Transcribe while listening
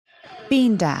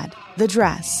Bean Dad, The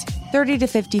Dress, 30 to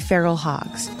 50 Feral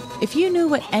Hogs. If you knew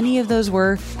what any of those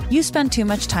were, you spend too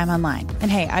much time online.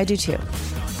 And hey, I do too.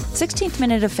 16th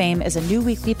Minute of Fame is a new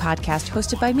weekly podcast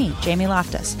hosted by me, Jamie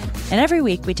Loftus. And every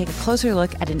week we take a closer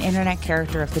look at an internet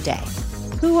character of the day.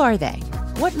 Who are they?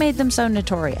 What made them so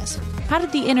notorious? How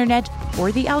did the internet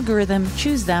or the algorithm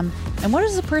choose them? And what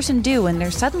does a person do when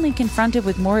they're suddenly confronted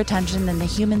with more attention than the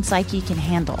human psyche can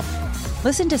handle?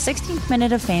 Listen to 16th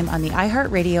Minute of Fame on the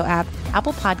iHeartRadio app,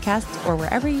 Apple Podcasts, or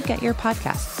wherever you get your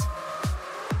podcasts.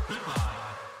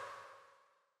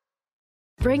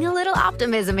 Bring a little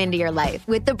optimism into your life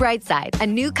with The Bright Side, a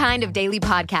new kind of daily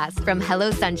podcast from Hello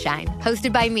Sunshine,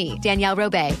 hosted by me, Danielle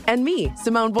Robay. And me,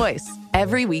 Simone Boyce.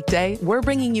 Every weekday, we're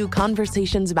bringing you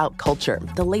conversations about culture,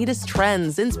 the latest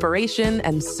trends, inspiration,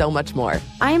 and so much more.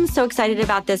 I am so excited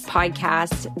about this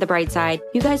podcast, The Bright Side.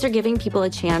 You guys are giving people a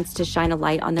chance to shine a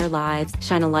light on their lives,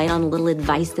 shine a light on a little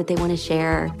advice that they want to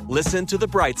share. Listen to The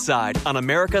Bright Side on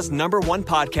America's #1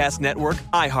 podcast network,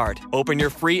 iHeart. Open your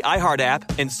free iHeart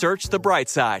app and search The Bright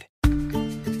Side.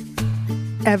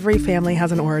 Every family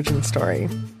has an origin story,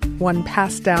 one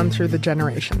passed down through the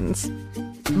generations.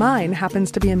 Mine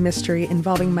happens to be a mystery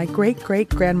involving my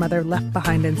great-great-grandmother left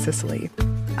behind in Sicily.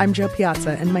 I'm Joe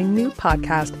Piazza, and my new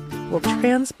podcast will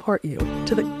transport you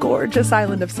to the gorgeous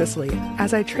island of Sicily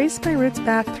as I trace my roots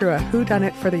back through a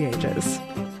whodunit for the ages.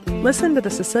 Listen to The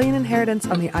Sicilian Inheritance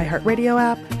on the iHeartRadio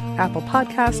app, Apple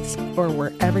Podcasts, or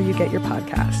wherever you get your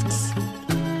podcasts.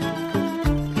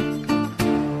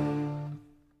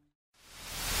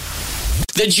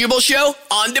 The Jubal Show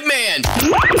on demand.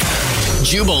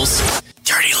 Jubal's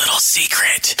dirty little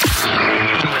secret.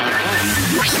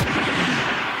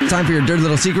 Time for your dirty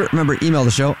little secret. Remember, email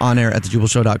the show on air at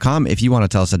thejubalshow.com if you want to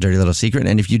tell us a dirty little secret.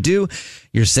 And if you do,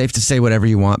 you're safe to say whatever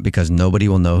you want because nobody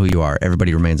will know who you are.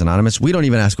 Everybody remains anonymous. We don't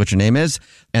even ask what your name is.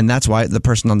 And that's why the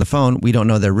person on the phone, we don't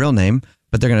know their real name,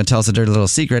 but they're going to tell us a dirty little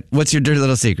secret. What's your dirty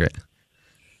little secret?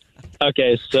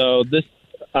 Okay, so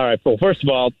all right, well, first of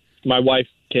all, my wife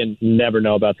can never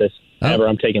know about this. Ever.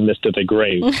 I'm taking this to the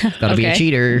grave. Gotta be a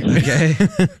cheater. Okay.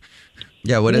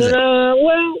 Yeah, what is it?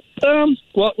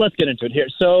 Well, let's get into it here.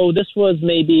 So this was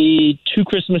maybe 2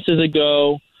 Christmases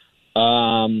ago.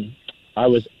 I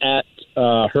was at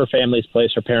her family's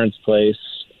place, her parents' place,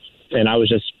 and I was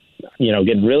just,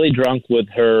 getting really drunk with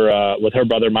her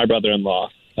brother, my brother-in-law,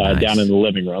 Nice. down in the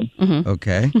living room. Mm-hmm.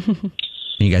 Okay.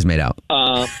 You guys made out?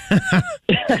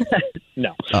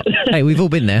 No. Oh. Hey, we've all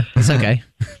been there. It's okay.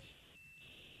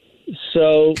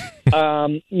 So,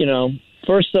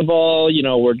 first of all,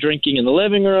 we're drinking in the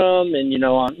living room, and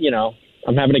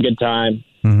I'm having a good time.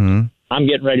 Mm-hmm. I'm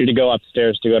getting ready to go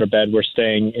upstairs to go to bed. We're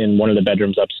staying in one of the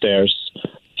bedrooms upstairs.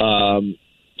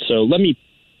 So let me,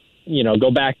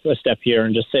 go back a step here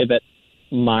and just say that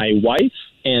my wife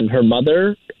and her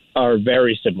mother are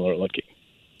very similar looking.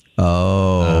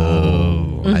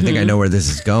 Oh. I think I know where this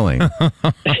is going.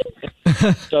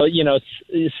 So,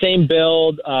 same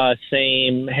build,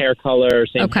 same hair color,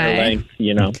 same hair length,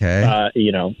 Okay.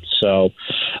 So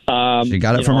She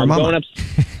got it from her mama.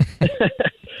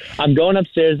 I'm going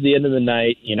upstairs at the end of the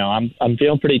night. I'm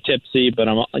feeling pretty tipsy, but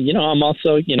I'm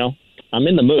also, I'm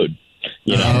in the mood.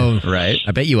 Oh, right.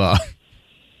 I bet you are.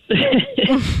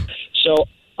 So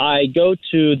I go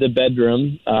to the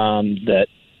bedroom that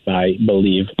I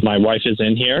believe my wife is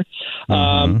in here.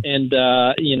 Mm-hmm. And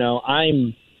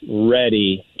I'm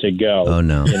ready to go. Oh,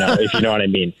 no. If you know what I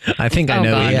mean. I think I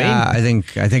know what you mean. Yeah, I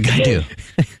think I do.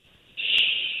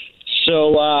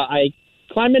 So I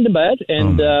climb into bed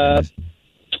and,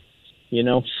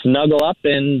 snuggle up.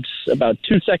 And about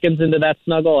 2 seconds into that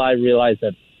snuggle, I realize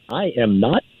that I am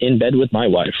not in bed with my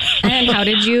wife. And how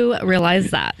did you realize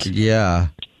that? Yeah.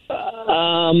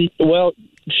 Well,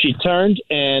 she turned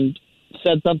and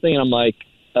said something, and I'm like,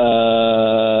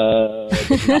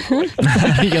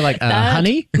 You're like,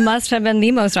 honey? Must have been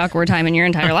the most awkward time in your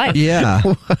entire life. Yeah.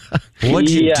 What'd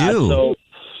you do? So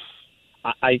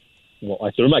I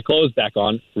threw my clothes back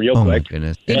on real quick. Oh, my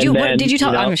goodness. Did you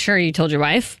tell? I'm sure you told your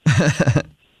wife.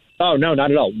 Oh, no,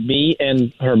 not at all. Me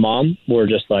and her mom were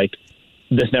just like,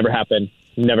 this never happened.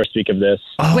 Never speak of this.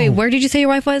 Oh. Wait, where did you say your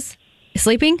wife was?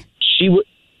 Sleeping?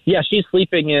 Yeah, she's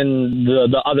sleeping in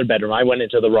the other bedroom. I went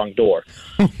into the wrong door.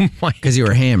 Because you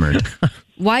were hammered.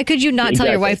 Why could you not tell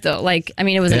your wife, though?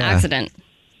 It was an accident.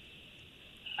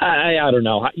 I don't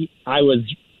know. I was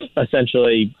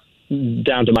essentially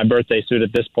down to my birthday suit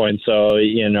at this point, so,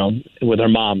 with her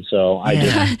mom, so I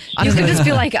just... You could just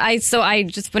be like, I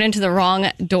just went into the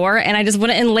wrong door, and I just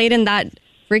went and laid in that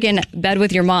freaking bed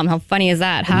with your mom. How funny is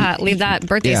that? Ha, leave that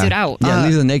birthday suit out. Yeah,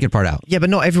 leave the naked part out. Yeah, but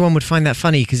not everyone would find that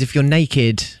funny, because if you're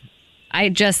naked I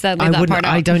just said leave that part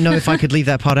out. I don't know if I could leave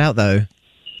that part out, though.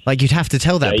 Like, you'd have to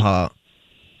tell that part.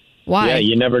 Why? Yeah,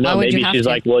 you never know. Maybe she's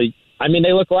like, well, I mean,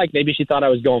 they look alike. Maybe she thought I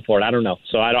was going for it. I don't know.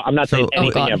 So I'm not saying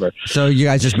anything ever. So you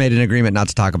guys just made an agreement not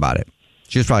to talk about it.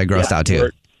 She was probably grossed out too.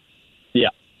 Yeah.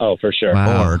 Oh, for sure.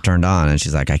 Wow. Or turned on, and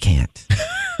she's like, I can't.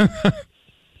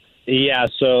 Yeah.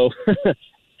 So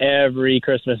every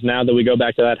Christmas now that we go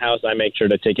back to that house, I make sure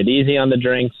to take it easy on the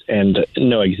drinks and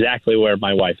know exactly where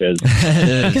my wife is.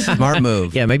 Smart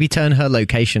move. Yeah, maybe turn her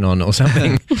location on or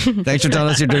something. Thanks for telling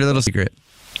us your dirty little secret.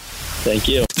 Thank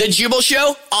you. The Jubal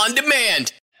Show on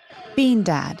demand. Bean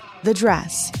Dad, The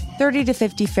Dress, 30 to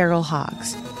 50 Feral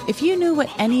Hogs. If you knew what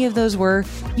any of those were,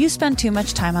 you spend too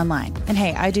much time online. And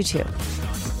hey, I do too.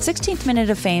 16th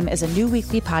Minute of Fame is a new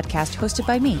weekly podcast hosted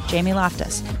by me, Jamie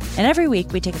Loftus. And every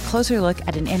week we take a closer look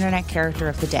at an internet character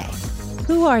of the day.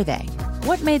 Who are they?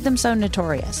 What made them so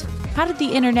notorious? How did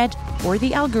the internet or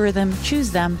the algorithm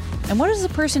choose them? And what does a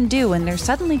person do when they're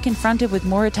suddenly confronted with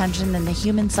more attention than the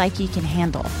human psyche can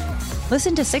handle?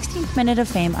 Listen to 16th Minute of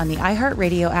Fame on the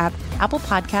iHeartRadio app, Apple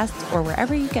Podcasts, or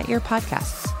wherever you get your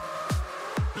podcasts.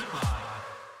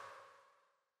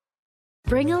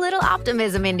 Bring a little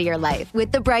optimism into your life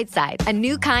with The Bright Side, a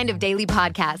new kind of daily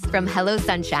podcast from Hello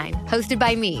Sunshine, hosted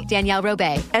by me, Danielle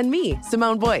Robay. And me,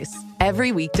 Simone Boyce.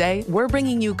 Every weekday, we're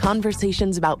bringing you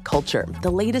conversations about culture, the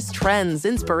latest trends,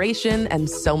 inspiration, and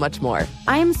so much more.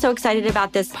 I am so excited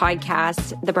about this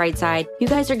podcast, The Bright Side. You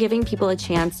guys are giving people a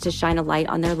chance to shine a light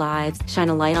on their lives, shine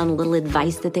a light on a little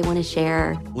advice that they want to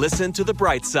share. Listen to The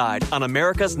Bright Side on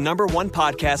America's #1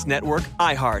 podcast network,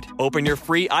 iHeart. Open your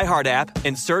free iHeart app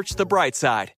and search The Bright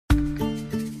Side.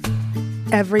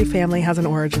 Every family has an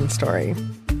origin story,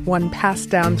 one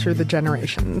passed down through the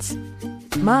generations.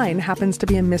 Mine happens to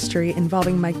be a mystery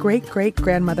involving my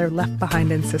great-great-grandmother left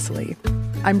behind in Sicily.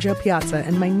 I'm Joe Piazza,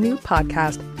 and my new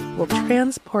podcast will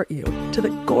transport you to the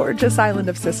gorgeous island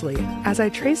of Sicily as I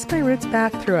trace my roots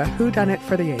back through a whodunit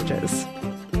for the ages.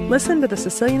 Listen to The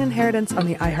Sicilian Inheritance on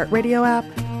the iHeartRadio app,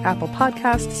 Apple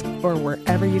Podcasts, or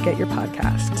wherever you get your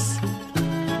podcasts.